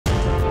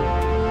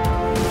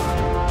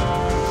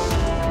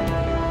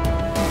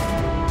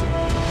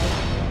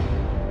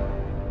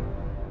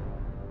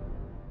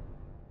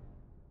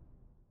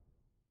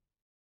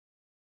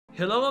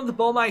Hello, I'm the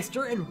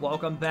Bowmeister, and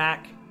welcome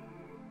back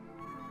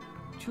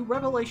to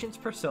Revelations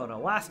Persona.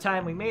 Last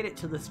time we made it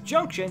to this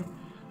junction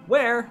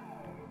where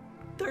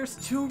there's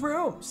two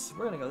rooms.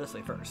 We're gonna go this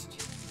way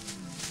first.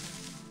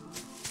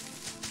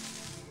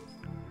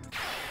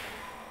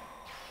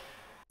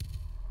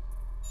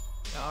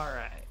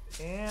 Alright,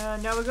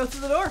 and now we go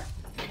through the door.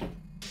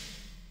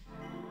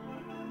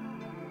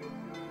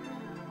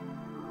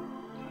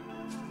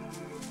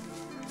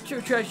 Two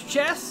treasure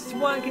chests,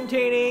 one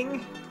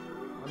containing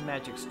a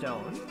magic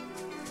stone.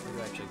 This is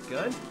actually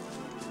good.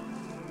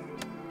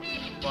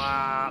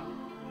 Wow.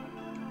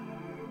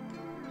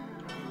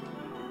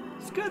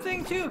 It's a good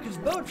thing too, because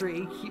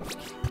Beaudry keeps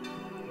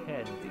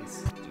ahead of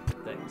these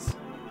stupid things.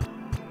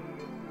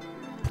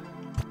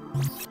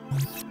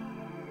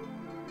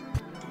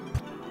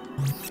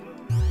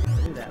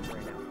 I'll do that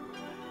right now.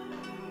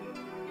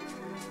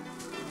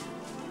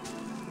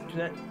 Do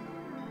that.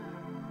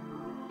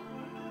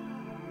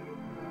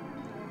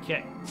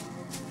 Okay.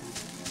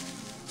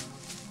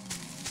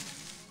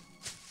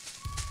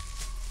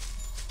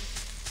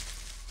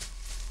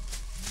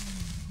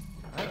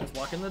 Alright, let's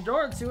walk in the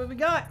door and see what we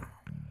got.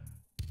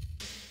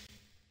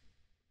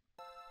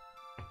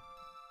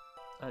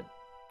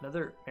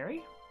 Another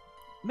Mary?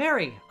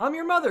 Mary, I'm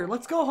your mother.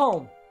 Let's go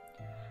home.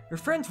 Your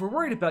friends were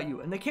worried about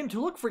you, and they came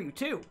to look for you,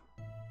 too.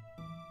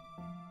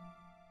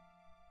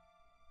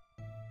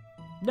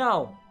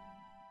 No.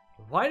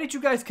 Why did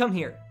you guys come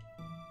here?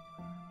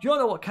 You don't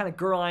know what kind of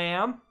girl I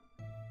am.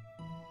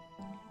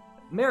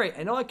 Mary,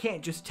 I know I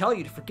can't just tell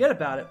you to forget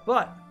about it,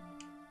 but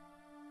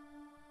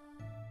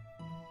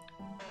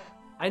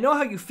I know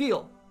how you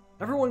feel.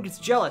 Everyone gets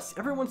jealous.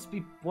 Everyone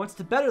wants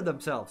to better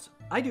themselves.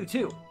 I do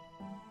too.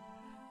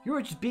 You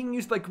were just being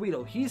used by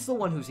Guido. He's the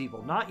one who's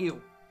evil, not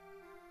you.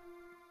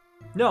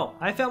 No,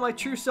 I found my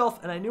true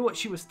self and I knew what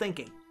she was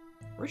thinking.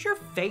 Where's your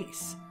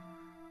face?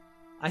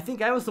 I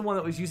think I was the one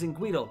that was using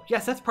Guido.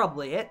 Yes, that's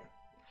probably it.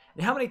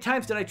 And how many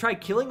times did I try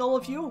killing all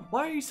of you?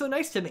 Why are you so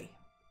nice to me?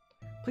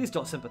 Please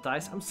don't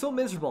sympathize. I'm so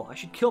miserable. I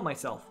should kill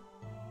myself.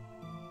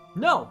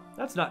 No,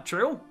 that's not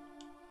true.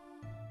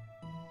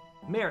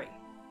 Mary.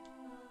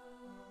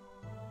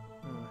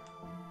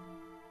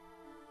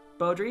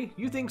 Beaudry,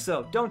 you think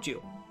so, don't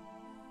you?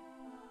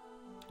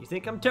 You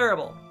think I'm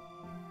terrible.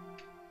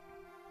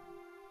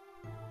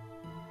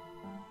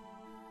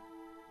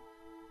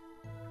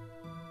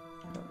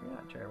 No, you're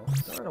not terrible.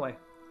 Don't run away.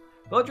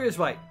 Beaudry is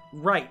right.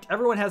 Right.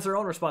 Everyone has their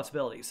own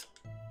responsibilities.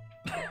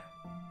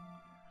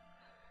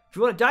 If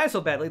you want to die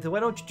so badly, then why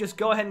don't you just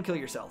go ahead and kill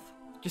yourself?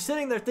 Just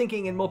sitting there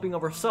thinking and moping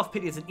over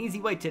self-pity is an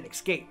easy way to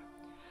escape.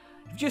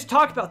 If you just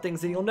talk about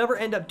things, then you'll never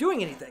end up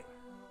doing anything.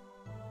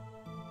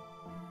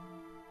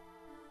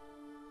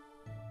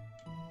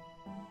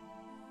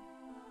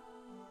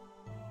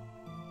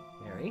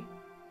 Mary?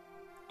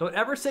 Don't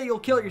ever say you'll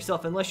kill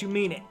yourself unless you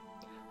mean it.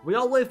 We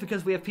all live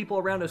because we have people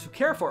around us who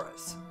care for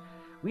us.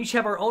 We each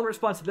have our own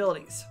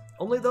responsibilities.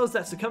 Only those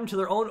that succumb to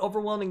their own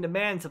overwhelming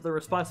demands of their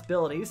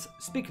responsibilities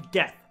speak of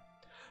death.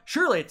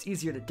 Surely it's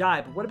easier to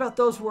die, but what about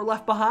those who are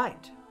left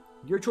behind?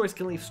 Your choice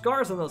can leave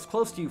scars on those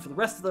close to you for the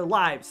rest of their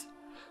lives.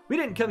 We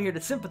didn't come here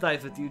to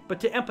sympathize with you, but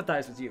to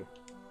empathize with you.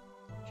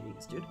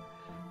 Jeez, dude.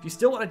 If you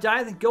still want to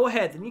die, then go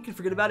ahead, then you can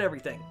forget about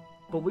everything.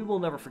 But we will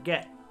never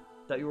forget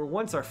that you were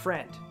once our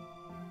friend.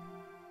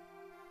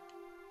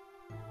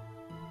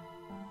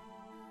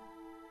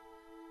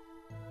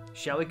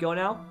 Shall we go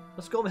now?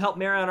 Let's go and help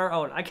Mary on our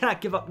own. I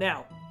cannot give up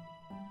now.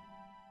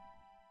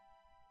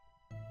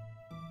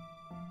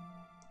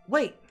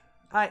 Wait.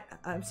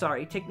 I'm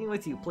sorry. Take me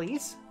with you,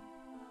 please.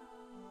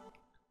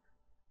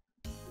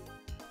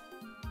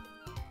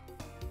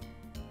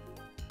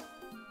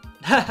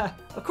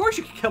 Of course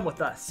you can come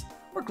with us.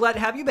 We're glad to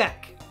have you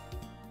back.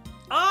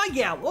 Ah,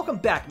 yeah. Welcome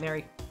back,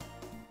 Mary.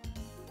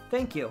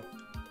 Thank you.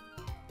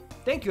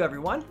 Thank you,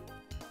 everyone.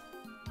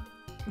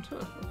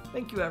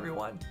 Thank you,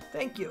 everyone.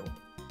 Thank you.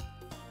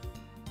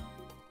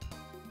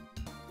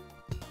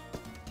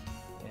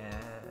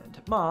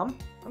 Mom,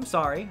 I'm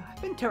sorry.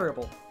 I've been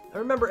terrible. I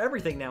remember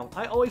everything now.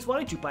 I always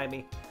wanted you by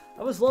me.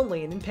 I was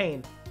lonely and in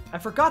pain. I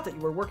forgot that you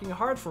were working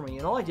hard for me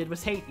and all I did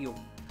was hate you.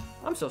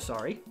 I'm so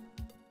sorry.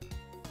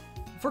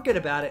 Forget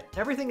about it.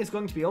 Everything is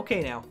going to be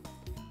okay now.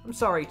 I'm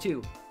sorry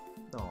too.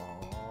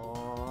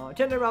 Aww.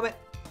 Tender Rabbit.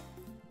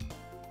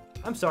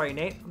 I'm sorry,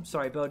 Nate. I'm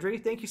sorry,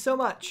 Beaudry. Thank you so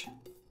much.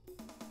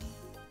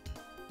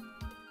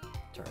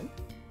 Turn.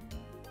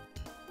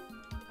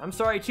 I'm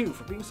sorry too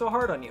for being so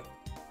hard on you.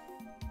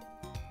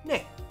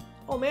 Nate.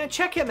 Oh man,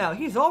 check him out.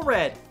 He's all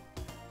red.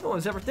 No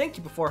one's ever thanked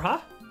you before, huh?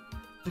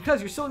 Because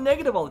you're so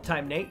negative all the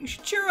time, Nate. You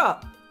should cheer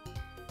up.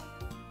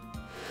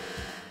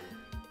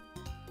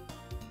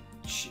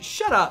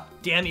 Shut up,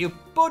 damn you.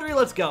 Beaudry,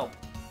 let's go.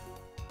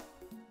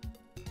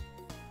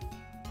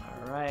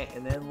 Alright,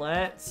 and then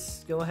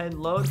let's go ahead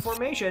and load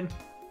formation.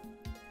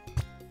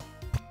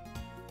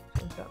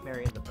 We've got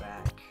Mary in the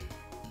back.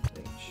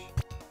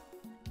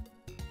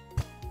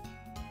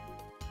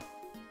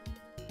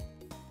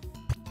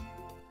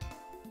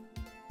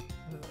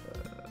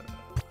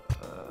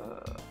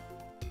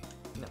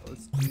 No,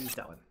 let's use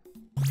that one.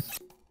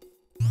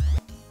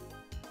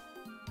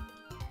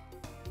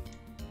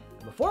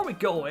 before we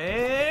go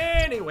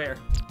anywhere,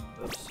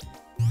 oops.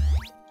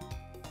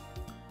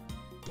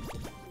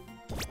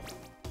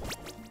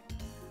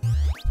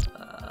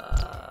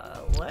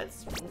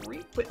 Let's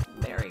re-equip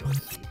Mary with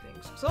a few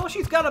things. So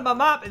she's got a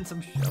mop and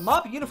a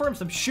mop uniform,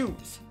 some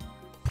shoes.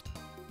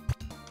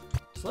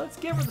 So let's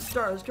give her the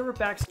star. Let's give her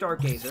back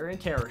Stargazer and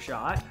Terror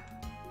Shot.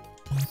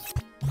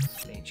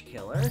 Mage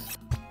Killer.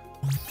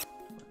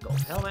 Gold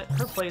helmet,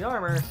 her plate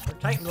armor, her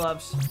Titan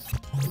gloves,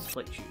 and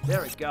plate shoes.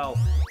 There we go.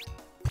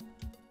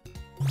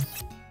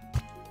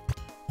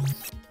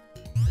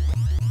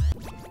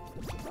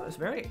 Oh, does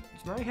Mary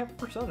have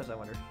personas, I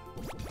wonder?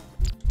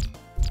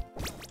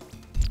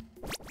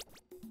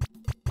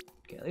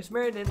 Okay, at least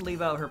Mary didn't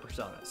leave out her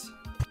personas.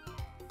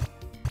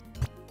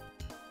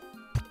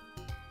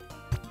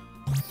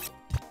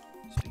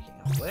 Speaking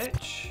of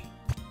which,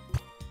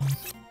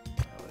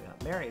 we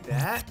got Mary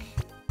back.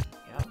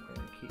 Yep, we're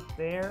gonna keep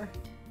there.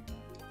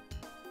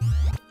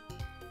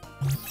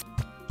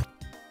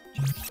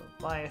 Change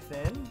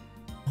Leviathan.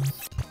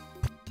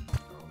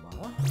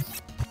 Roma.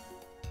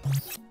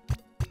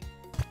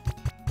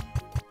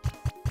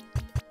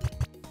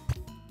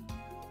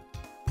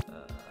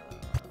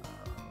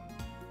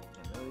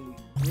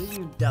 Leave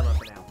you Della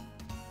for now.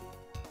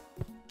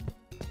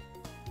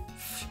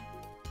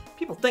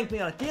 People thank me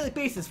on a daily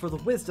basis for the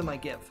wisdom I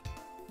give.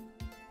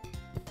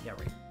 Yeah,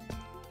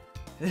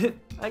 right.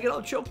 I get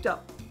all choked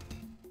up.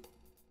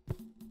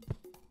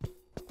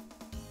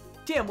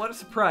 Damn, what a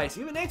surprise.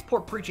 Even Nate's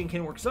poor preaching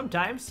can work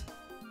sometimes.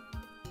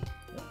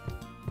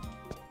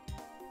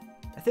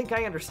 I think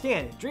I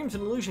understand. Dreams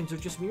and illusions are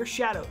just mere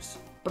shadows.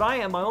 But I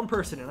am my own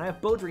person, and I have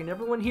Beaudry and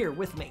everyone here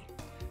with me.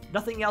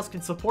 Nothing else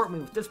can support me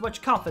with this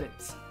much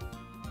confidence.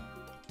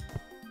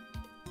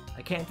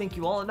 I can't thank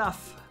you all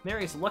enough.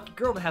 Mary is a lucky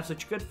girl to have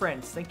such good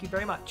friends. Thank you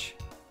very much.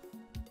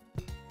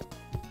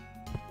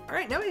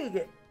 Alright, now we need to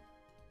get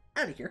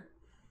out of here.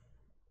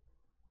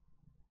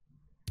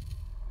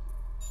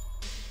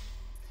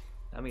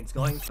 That means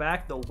going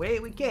back the way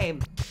we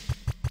came.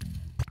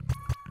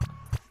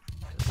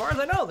 As far as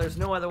I know, there's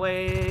no other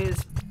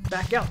ways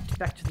back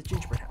to the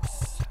gingerbread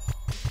house.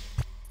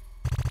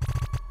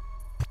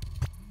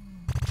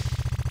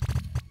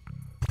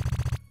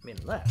 I mean,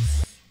 unless...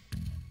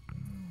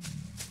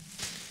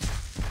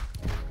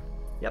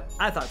 Yep,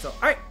 I thought so.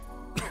 Alright.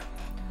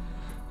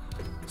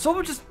 So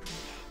we'll just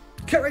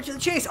cut right to the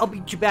chase. I'll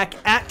beat you back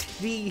at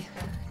the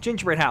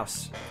gingerbread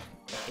house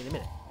in a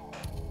minute.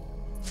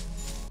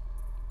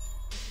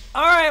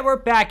 Alright, we're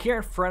back here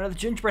in front of the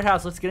gingerbread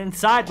house. Let's get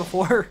inside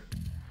before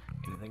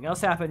anything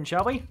else happens,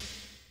 shall we?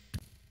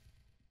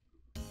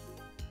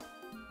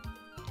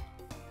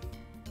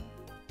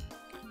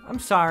 I'm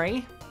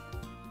sorry.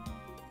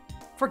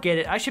 Forget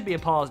it. I should be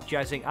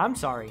apologizing. I'm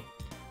sorry.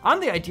 I'm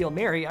the ideal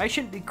Mary. I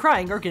shouldn't be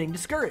crying or getting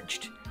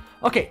discouraged.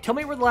 Okay, tell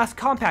me where the last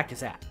compact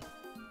is at.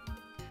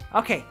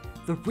 Okay,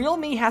 the real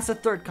me has the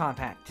third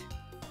compact.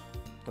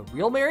 The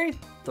real Mary?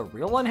 The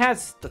real one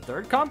has the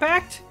third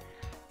compact?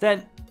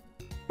 Then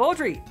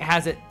Beaudry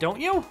has it,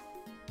 don't you?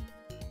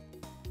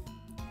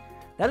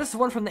 That is the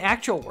one from the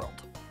actual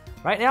world.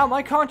 Right now,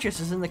 my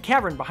conscience is in the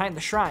cavern behind the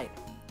shrine.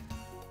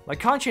 My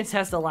conscience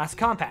has the last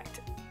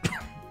compact.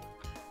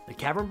 The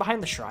cavern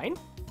behind the shrine?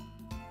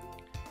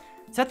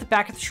 It's at the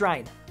back of the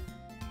shrine.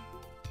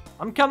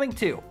 I'm coming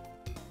too.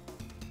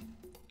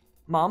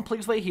 Mom,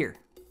 please wait here.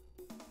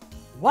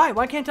 Why?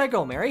 Why can't I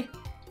go, Mary?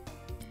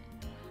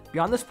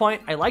 Beyond this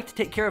point, I like to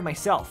take care of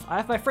myself. I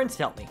have my friends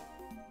to help me.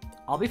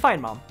 I'll be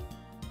fine, Mom.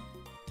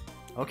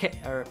 Okay,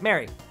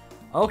 Mary.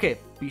 Okay,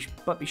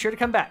 but be sure to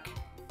come back.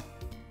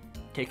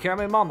 Take care of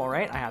my mom,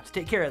 alright? I have to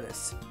take care of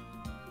this.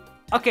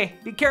 Okay,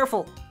 be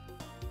careful.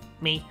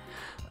 Me.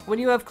 When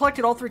you have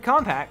collected all 3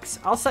 compacts,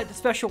 I'll cite the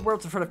special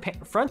words in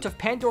front of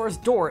Pandora's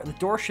door, and the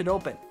door should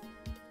open.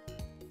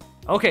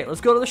 Okay, let's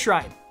go to the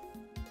shrine.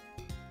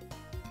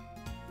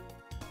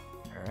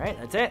 Alright,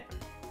 that's it.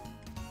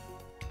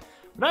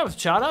 When I was a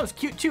child, I was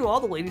cute too. All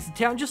the ladies in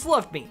town just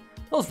loved me.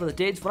 Those were the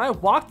days when I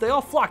walked, they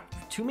all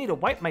flocked to me to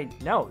wipe my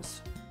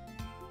nose.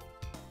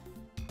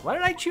 Why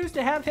did I choose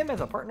to have him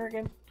as a partner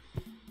again?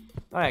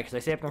 Alright, because I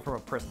saved him from a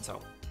prison, so.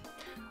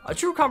 A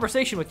true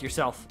conversation with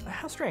yourself.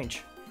 How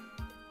strange.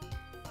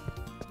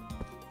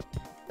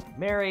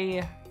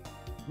 Mary.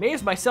 May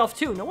is myself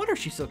too. No wonder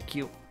she's so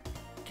cute.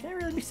 Can I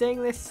really be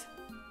saying this?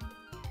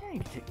 Hey, you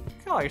can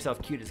call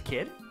yourself cute as a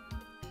kid.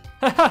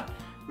 Haha!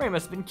 Mary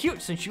must have been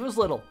cute since she was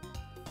little.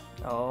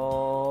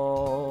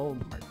 Oh,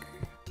 Mark.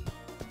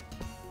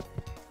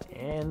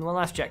 And one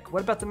last check.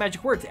 What about the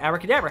magic words?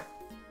 Abracadabra.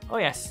 Oh,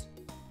 yes.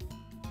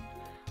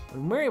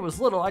 When Mary was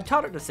little, I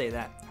taught her to say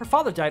that. Her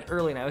father died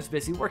early and I was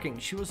busy working.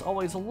 She was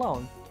always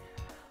alone.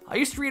 I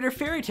used to read her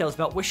fairy tales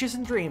about wishes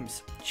and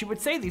dreams. She would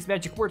say these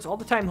magic words all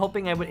the time,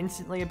 hoping I would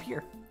instantly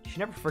appear. She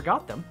never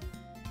forgot them.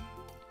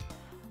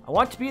 I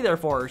want to be there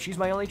for her. She's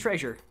my only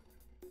treasure.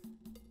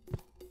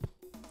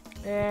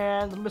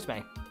 And Miss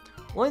May.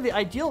 Only the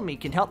ideal me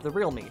can help the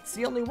real me. It's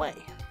the only way.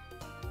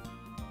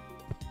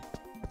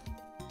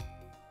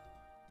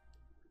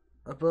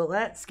 But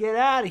let's get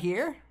out of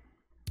here.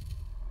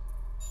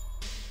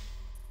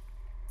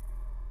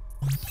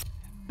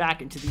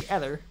 back into the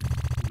other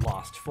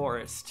lost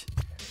forest.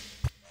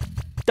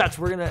 That's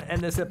where we're going to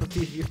end this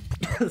episode here.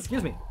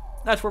 Excuse me.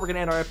 That's where we're going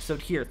to end our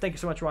episode here. Thank you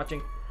so much for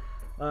watching.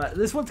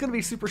 This one's going to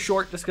be super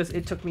short just because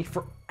it took me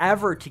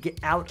forever to get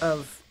out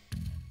of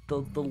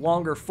the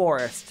longer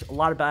forest. A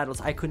lot of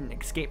battles I couldn't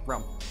escape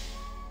from.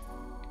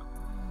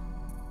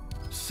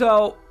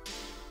 So,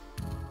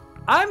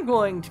 I'm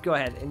going to go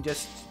ahead and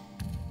just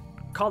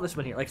call this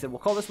one here. Like I said, we'll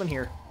call this one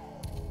here.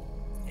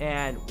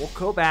 And we'll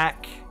go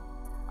back.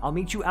 I'll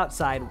meet you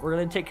outside. We're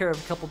going to take care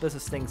of a couple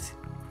business things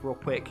real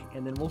quick.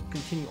 And then we'll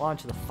continue on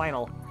to the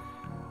final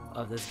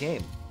of this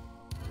game.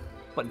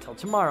 But until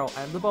tomorrow,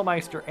 I am the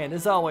Bowmeister. And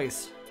as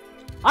always,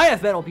 I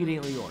have been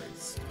obediently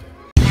yours.